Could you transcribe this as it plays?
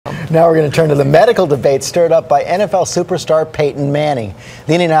Now we're going to turn to the medical debate stirred up by NFL superstar Peyton Manning.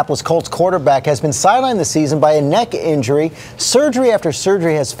 The Indianapolis Colts quarterback has been sidelined this season by a neck injury. Surgery after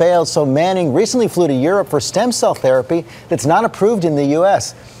surgery has failed, so Manning recently flew to Europe for stem cell therapy that's not approved in the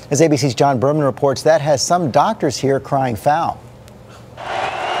U.S. As ABC's John Berman reports, that has some doctors here crying foul.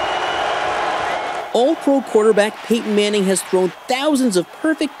 All-pro quarterback Peyton Manning has thrown thousands of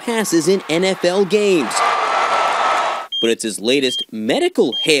perfect passes in NFL games. But it's his latest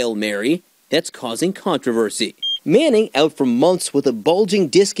medical Hail Mary that's causing controversy. Manning, out for months with a bulging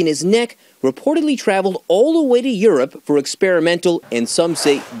disc in his neck, reportedly traveled all the way to Europe for experimental, and some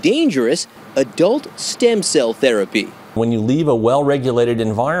say dangerous, adult stem cell therapy. When you leave a well-regulated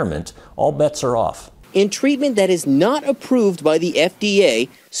environment, all bets are off. In treatment that is not approved by the FDA,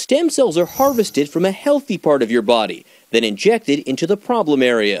 stem cells are harvested from a healthy part of your body, then injected into the problem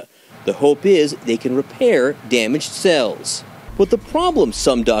area. The hope is they can repair damaged cells. But the problem,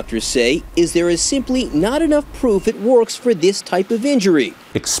 some doctors say, is there is simply not enough proof it works for this type of injury.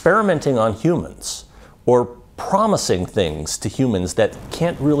 Experimenting on humans or promising things to humans that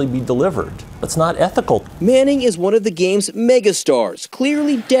can't really be delivered, that's not ethical. Manning is one of the game's megastars,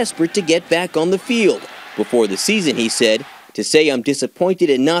 clearly desperate to get back on the field. Before the season, he said, "To say I'm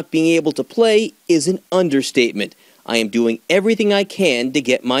disappointed in not being able to play is an understatement. I am doing everything I can to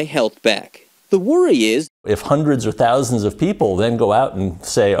get my health back." The worry is, if hundreds or thousands of people then go out and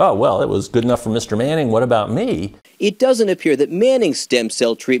say, oh, well, it was good enough for Mr. Manning, what about me? It doesn't appear that Manning's stem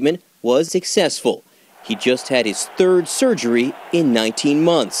cell treatment was successful. He just had his third surgery in 19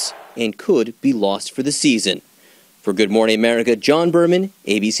 months and could be lost for the season. For Good Morning America, John Berman,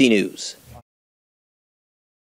 ABC News.